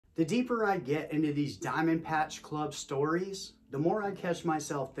The deeper I get into these Diamond Patch Club stories, the more I catch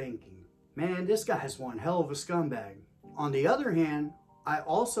myself thinking, man, this guy's one hell of a scumbag. On the other hand, I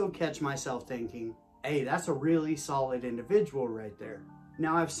also catch myself thinking, hey, that's a really solid individual right there.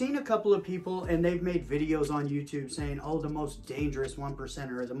 Now, I've seen a couple of people and they've made videos on YouTube saying, oh, the most dangerous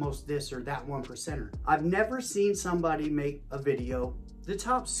 1%er or the most this or that 1%er. I've never seen somebody make a video, the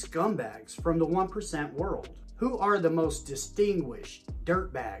top scumbags from the 1% world. Who are the most distinguished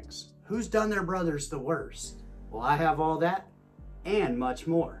dirtbags? Who's done their brothers the worst? Well, I have all that and much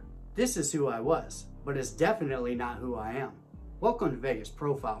more. This is who I was, but it's definitely not who I am. Welcome to Vegas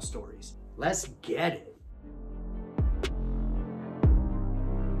Profile Stories. Let's get it.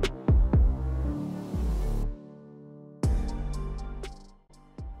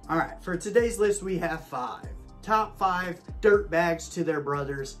 All right, for today's list, we have top 5 dirtbags to their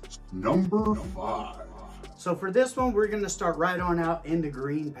brothers. Number 5. So for this one, we're gonna start right on out in the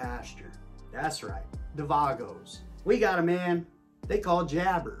green pasture. That's right, the vagos. We got a man they call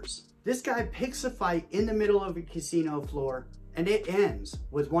Jabbers. This guy picks a fight in the middle of a casino floor, and it ends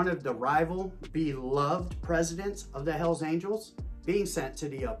with one of the rival, beloved presidents of the Hells Angels being sent to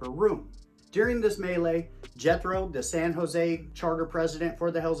the upper room. During this melee, Jethro, the San Jose charter president for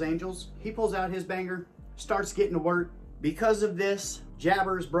the Hells Angels, he pulls out his banger, starts getting to work. Because of this,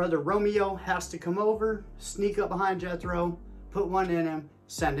 Jabber's brother Romeo has to come over, sneak up behind Jethro, put one in him,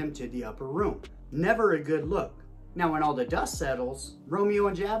 send him to the upper room. Never a good look. Now, when all the dust settles, Romeo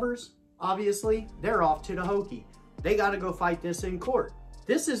and Jabbers, obviously, they're off to the hokey. They got to go fight this in court.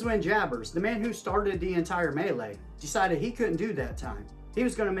 This is when Jabbers, the man who started the entire melee, decided he couldn't do that time. He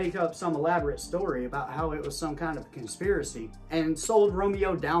was going to make up some elaborate story about how it was some kind of conspiracy and sold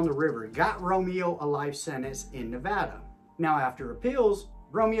Romeo down the river, got Romeo a life sentence in Nevada. Now, after appeals,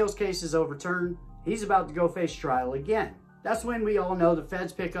 Romeo's case is overturned. He's about to go face trial again. That's when we all know the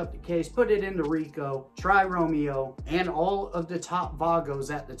feds pick up the case, put it into RICO, try Romeo, and all of the top vagos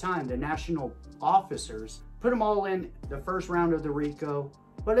at the time, the national officers, put them all in the first round of the RICO.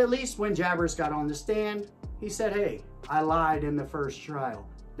 But at least when Jabbers got on the stand, he said, hey, I lied in the first trial.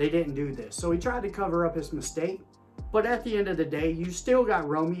 They didn't do this. So he tried to cover up his mistake. But at the end of the day, you still got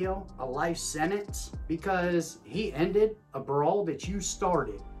Romeo a life sentence because he ended a brawl that you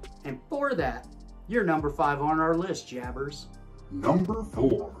started. And for that, you're number 5 on our list, Jabbers. Number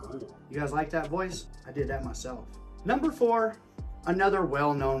 4. You guys like that voice? I did that myself. Number 4, another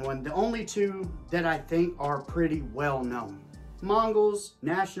well-known one. The only two that I think are pretty well-known. Mongols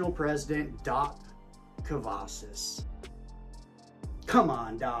National President Doc Cavazos. Come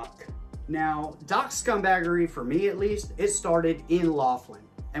on, Doc. Now, Doc's scumbaggery, for me at least, it started in Laughlin.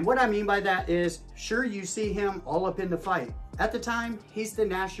 And what I mean by that is, sure, you see him all up in the fight. At the time, he's the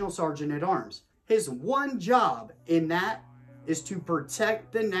National Sergeant at Arms. His one job in that is to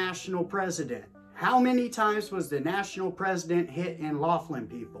protect the national president. How many times was the national president hit in Laughlin,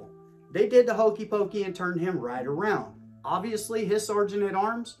 people? They did the hokey pokey and turned him right around. Obviously, his Sergeant at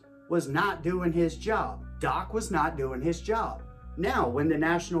Arms was not doing his job. Doc was not doing his job. Now, when the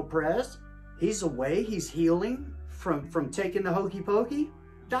national press, he's away, he's healing from taking the hokey pokey,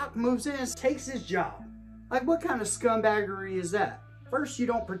 Doc moves in and takes his job. Like, what kind of scumbaggery is that? First, you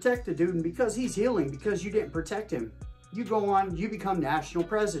don't protect the dude, and because he's healing, because you didn't protect him, you go on, you become national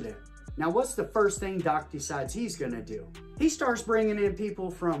president. Now, what's the first thing Doc decides he's gonna do? He starts bringing in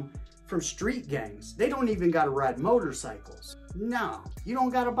people from street gangs. They don't even gotta ride motorcycles. Nah, you don't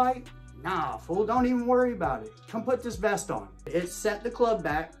got a bike? Nah, fool, don't even worry about it. Come put this vest on. It set the club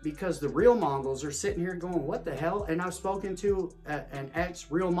back because the real Mongols are sitting here going, what the hell? And I've spoken to an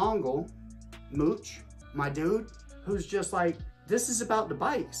ex-real Mongol, Mooch, my dude, who's just like, this is about the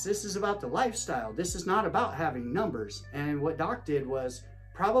bikes. This is about the lifestyle. This is not about having numbers. And what Doc did was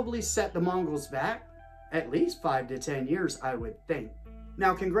probably set the Mongols back at least 5 to 10 years, I would think.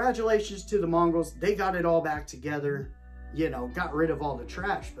 Now, congratulations to the Mongols. They got it all back together. You know, got rid of all the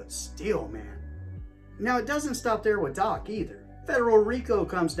trash, but still, man. Now, it doesn't stop there with Doc either. Federal RICO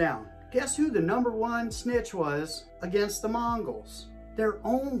comes down. Guess who the #1 snitch was against the Mongols? Their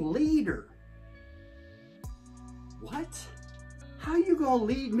own leader. What? How you gonna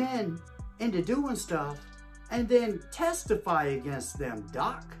lead men into doing stuff and then testify against them,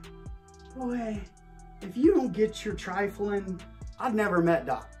 Doc? Boy, if you don't get your trifling, I've never met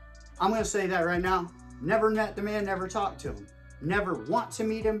Doc. I'm gonna say that right now. Never met the man, never talked to him. Never want to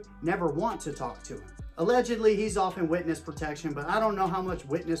meet him, never want to talk to him. Allegedly, he's off in witness protection, but I don't know how much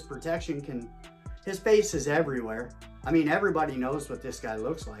witness protection can... His face is everywhere. I mean, everybody knows what this guy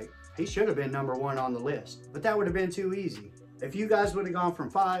looks like. He should have been #1 on the list, but that would have been too easy. If you guys would have gone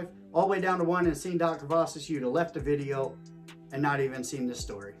from 5 all the way down to 1 and seen Dr. Cavazos, you'd have left the video and not even seen this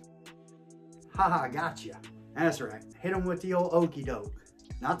story. Haha, gotcha. That's right. Hit him with the old okey doke.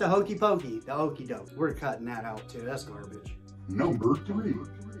 Not the hokey pokey, the okey doke. We're cutting that out too. That's garbage. Number 3.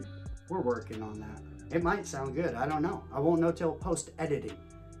 We're working on that. It might sound good. I don't know. I won't know till post-editing.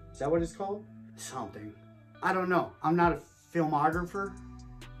 Is that what it's called? Something. I don't know. I'm not a filmographer.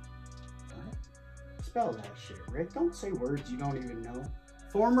 What? Spell that shit, Rick. Don't say words you don't even know.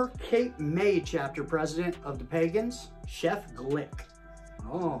 Former Cape May chapter president of the Pagans, Chef Glick.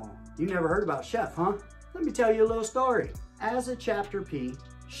 Oh, you never heard about Chef, huh? Let me tell you a little story. As a chapter P,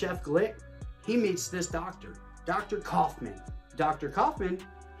 Chef Glick, he meets this doctor, Dr. Kaufman. Dr. Kaufman,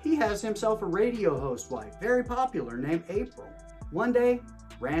 he has himself a radio host wife, very popular, named April. One day,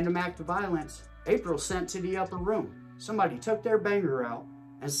 random act of violence, April sent to the upper room. Somebody took their banger out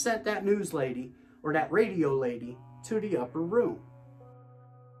and sent that news lady, or that radio lady, to the upper room.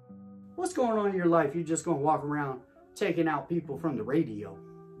 What's going on in your life? You're just gonna walk around taking out people from the radio.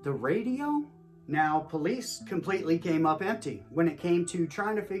 The radio? Now, police completely came up empty when it came to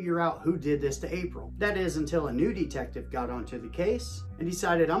trying to figure out who did this to April. That is until a new detective got onto the case and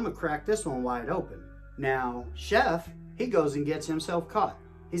decided, I'm gonna crack this one wide open. Now, Chef, he goes and gets himself caught.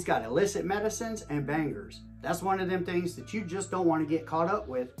 He's got illicit medicines and bangers. That's one of them things that you just don't want to get caught up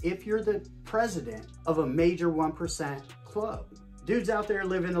with if you're the president of a major 1% club. Dude's out there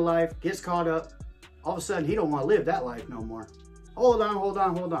living the life, gets caught up. All of a sudden, he don't want to live that life no more. Hold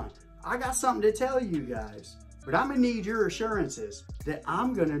on. I got something to tell you guys, but I'm gonna need your assurances that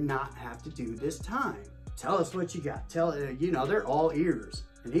I'm gonna not have to do this time. Tell us what you got. They're all ears,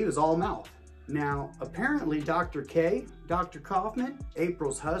 and he was all mouth. Now, apparently Dr. K, Dr. Kaufman,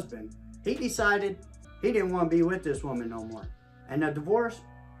 April's husband, he decided he didn't want to be with this woman no more. And a divorce?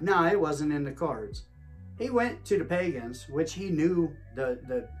 Nah, it wasn't in the cards. He went to the Pagans, which he knew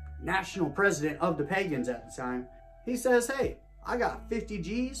the national president of the Pagans at the time. He says, hey, I got 50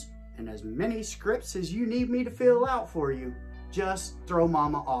 G's and as many scripts as you need me to fill out for you. Just throw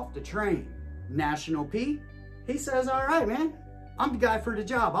mama off the train. National P, he says, all right, man, I'm the guy for the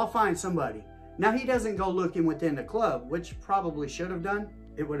job. I'll find somebody. Now, he doesn't go looking within the club, which probably should have done.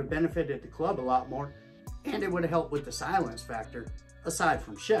 It would have benefited the club a lot more, and it would have helped with the silence factor, aside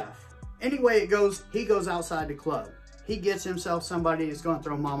from Chef. Anyway, he goes outside the club. He gets himself somebody that's going to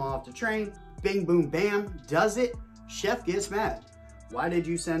throw mama off the train. Bing, boom, bam, does it. Chef gets mad. Why did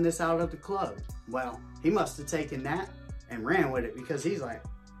you send this out of the club? Well, he must have taken that and ran with it because he's like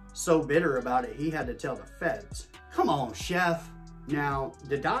so bitter about it, he had to tell the feds. Come on, Chef. Now,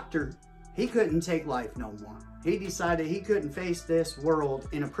 the doctor, he couldn't take life no more. He decided he couldn't face this world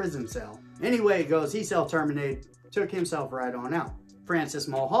in a prison cell. Anyway, it goes, he self-terminated, took himself right on out. Francis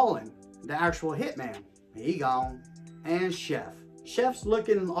Mulholland, the actual hitman, he gone. And Chef's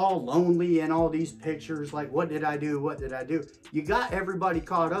looking all lonely in all these pictures like, what did I do? What did I do? You got everybody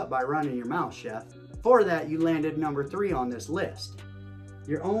caught up by running your mouth, Chef. For that, you landed number 3 on this list.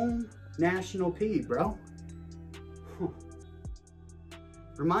 Your own National P, bro.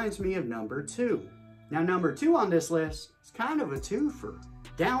 Reminds me of number 2. Now, number 2 on this list is kind of a twofer.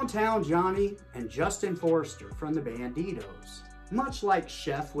 Downtown Johnny and Justin Forrester from the Banditos. Much like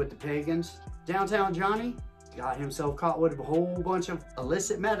Chef with the Pagans, Downtown Johnny got himself caught with a whole bunch of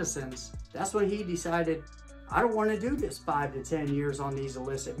illicit medicines. That's when he decided, I don't want to do this 5 to 10 years on these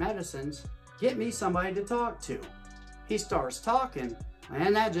illicit medicines. Get me somebody to talk to. He starts talking,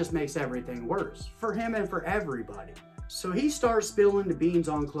 and that just makes everything worse for him and for everybody. So he starts spilling the beans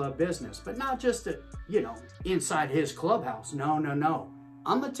on club business, but not just inside his clubhouse. No.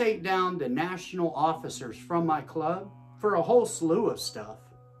 I'm gonna take down the national officers from my club for a whole slew of stuff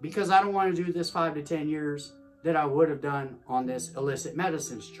because I don't want to do this 5 to 10 years that I would have done on this illicit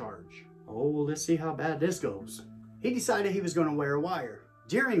medicines charge. Oh, let's see how bad this goes. He decided he was going to wear a wire.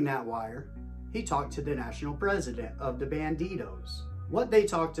 During that wire, he talked to the national president of the Banditos. What they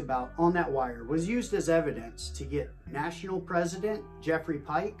talked about on that wire was used as evidence to get national president Jeffrey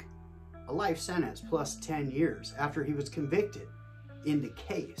Pike a life sentence plus 10 years after he was convicted in the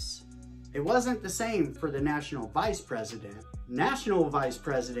case. It wasn't the same for the national vice president. National vice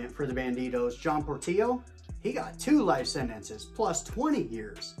president for the Banditos, John Portillo, he got 2 life sentences plus 20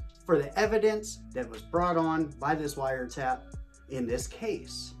 years for the evidence that was brought on by this wiretap in this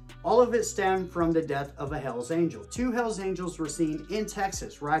case. All of it stemmed from the death of a Hell's Angel. 2 Hell's Angels were seen in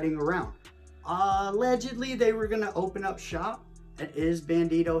Texas riding around. Allegedly, they were going to open up shop. It is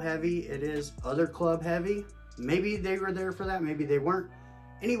Bandito heavy. It is other club heavy. Maybe they were there for that. Maybe they weren't.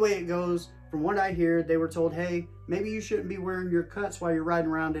 Anyway, it goes, from what I hear, they were told, hey, maybe you shouldn't be wearing your cuts while you're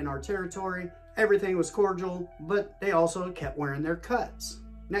riding around in our territory. Everything was cordial, but they also kept wearing their cuts.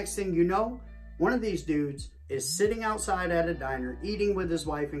 Next thing you know, one of these dudes is sitting outside at a diner eating with his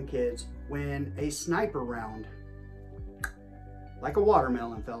wife and kids when a sniper round, like a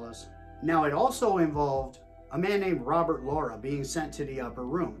watermelon, fellas. Now, it also involved a man named Robert Laura being sent to the upper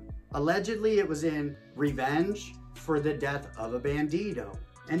room. Allegedly, it was in revenge for the death of a bandito.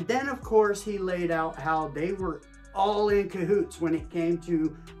 And then, of course, he laid out how they were all in cahoots when it came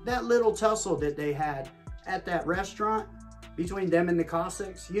to that little tussle that they had at that restaurant between them and the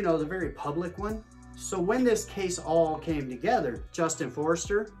Cossacks, you know, the very public one. So when this case all came together, Justin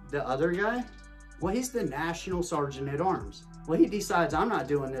Forrester, the other guy, well, he's the National Sergeant at Arms. Well, he decides, I'm not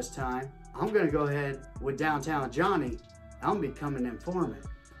doing this time. I'm gonna go ahead with Downtown Johnny. I'm becoming an informant.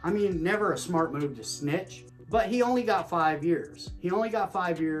 I mean, never a smart move to snitch, but he only got 5 years. He only got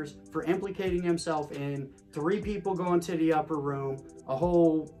 5 years for implicating himself in 3 people going to the upper room, a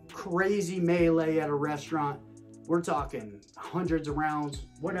whole crazy melee at a restaurant. We're talking hundreds of rounds,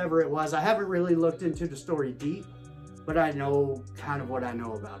 whatever it was. I haven't really looked into the story deep, but I know kind of what I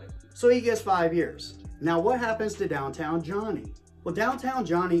know about it. So he gets 5 years. Now, what happens to Downtown Johnny? Well, Downtown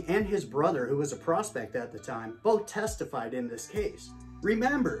Johnny and his brother, who was a prospect at the time, both testified in this case.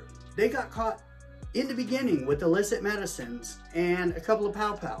 Remember, they got caught in the beginning with illicit medicines and a couple of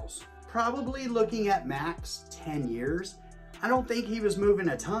pow-pows. Probably looking at max 10 years. I don't think he was moving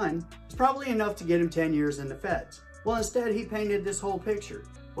a ton. It's probably enough to get him 10 years in the feds. Well, instead, he painted this whole picture.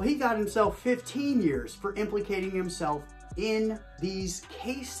 Well, he got himself 15 years for implicating himself in these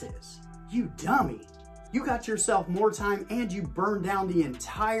cases. You dummy. You got yourself more time and you burned down the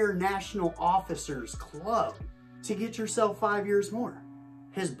entire National Officers Club to get yourself 5 years more.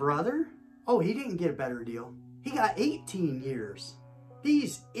 His brother? Oh, he didn't get a better deal. He got 18 years.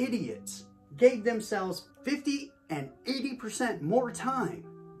 These idiots gave themselves 50 and 80% more time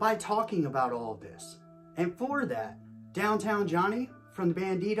by talking about all of this. And for that, Downtown Johnny from the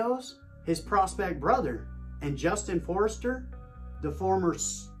Banditos, his prospect brother, and Justin Forrester, the former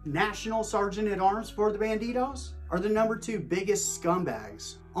National Sergeant at Arms for the Banditos, are the number 2 biggest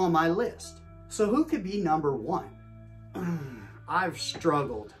scumbags on my list. So who could be number 1? I've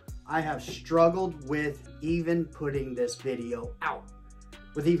struggled. I have struggled with even putting this video out,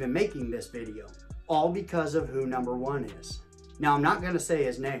 with even making this video, all because of who number 1 is. Now, I'm not gonna say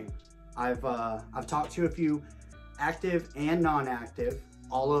his name. I've talked to a few active and non-active.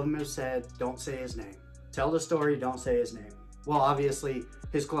 All of them have said, don't say his name. Tell the story, don't say his name. Well, obviously,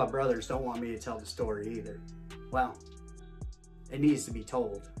 his club brothers don't want me to tell the story either. Well, it needs to be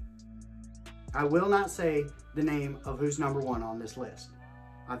told. I will not say the name of who's number 1 on this list.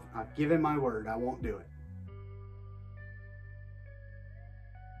 I've given my word, I won't do it.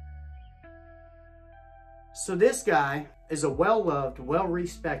 So this guy is a well-loved,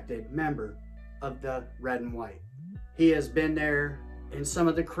 well-respected member of the Red and White. He has been there in some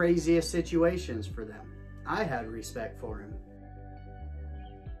of the craziest situations for them. I had respect for him.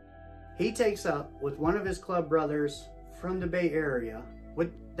 He takes up with one of his club brothers from the Bay Area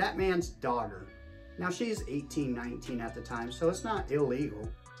with that man's daughter. Now, she's 18, 19 at the time, so it's not illegal.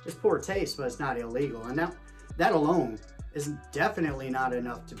 It's poor taste, but it's not illegal. And that alone is definitely not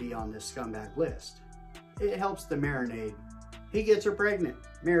enough to be on this scumbag list. It helps the marinade. He gets her pregnant,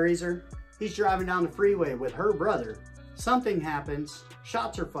 marries her. He's driving down the freeway with her brother. Something happens,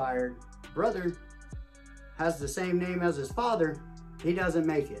 shots are fired. Brother has the same name as his father. He doesn't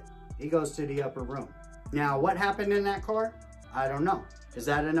make it. He goes to the upper room. Now, what happened in that car? I don't know. Is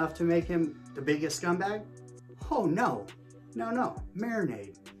that enough to make him the biggest scumbag? Oh, no. No.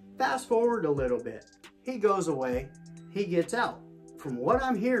 Marinade. Fast forward a little bit. He goes away. He gets out. From what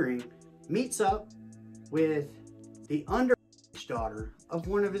I'm hearing, meets up with the underage daughter of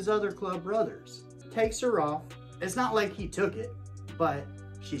one of his other club brothers. Takes her off. It's not like he took it, but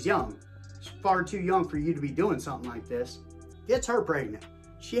she's young. She's far too young for you to be doing something like this. Gets her pregnant.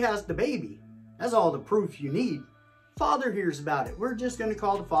 She has the baby. That's all the proof you need. Father hears about it. We're just going to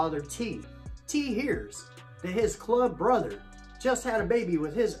call the father T. T hears that his club brother just had a baby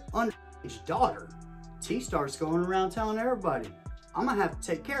with his underage daughter. T starts going around telling everybody, I'm going to have to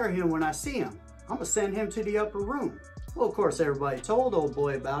take care of him when I see him. I'm going to send him to the upper room. Well, of course, everybody told old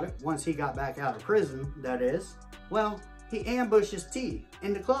boy about it once he got back out of prison, that is. Well, he ambushes T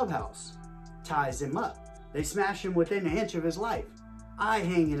in the clubhouse, ties him up. They smash him within an inch of his life. Eye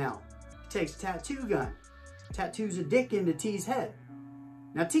hanging out. He takes a tattoo gun, tattoos a dick into T's head.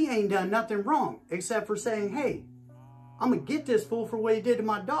 Now, T ain't done nothing wrong except for saying, hey, I'm going to get this fool for what he did to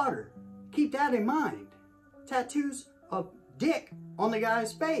my daughter. Keep that in mind. Tattoos a dick on the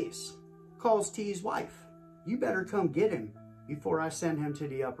guy's face. Calls T's wife. You better come get him before I send him to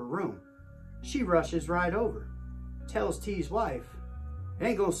the upper room. She rushes right over. Tells T's wife, it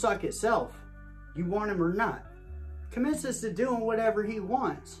ain't gonna suck itself. You want him or not. Commits to doing whatever he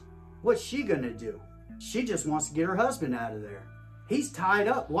wants. What's she gonna do? She just wants to get her husband out of there. He's tied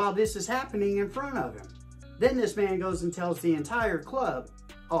up while this is happening in front of him. Then this man goes and tells the entire club,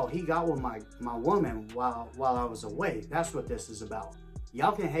 oh, he got with my woman while I was away. That's what this is about.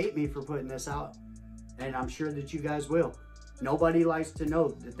 Y'all can hate me for putting this out, and I'm sure that you guys will. Nobody likes to know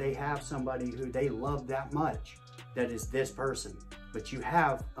that they have somebody who they love that much that is this person. But you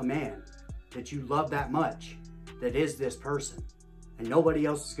have a man that you love that much that is this person. And nobody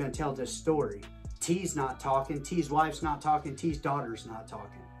else is going to tell this story. T's not talking. T's wife's not talking. T's daughter's not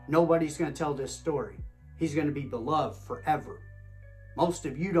talking. Nobody's going to tell this story. He's going to be beloved forever. Most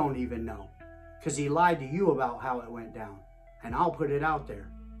of you don't even know because he lied to you about how it went down. And I'll put it out there.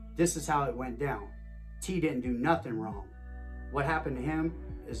 This is how it went down. T didn't do nothing wrong. What happened to him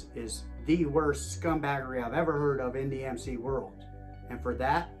is the worst scumbaggery I've ever heard of in the MC world. And for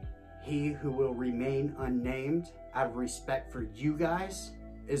that, he who will remain unnamed out of respect for you guys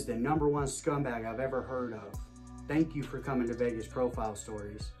is the #1 scumbag I've ever heard of. Thank you for coming to Vegas Profile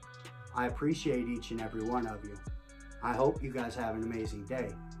Stories. I appreciate each and every one of you. I hope you guys have an amazing day,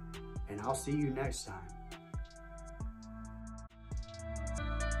 and I'll see you next time.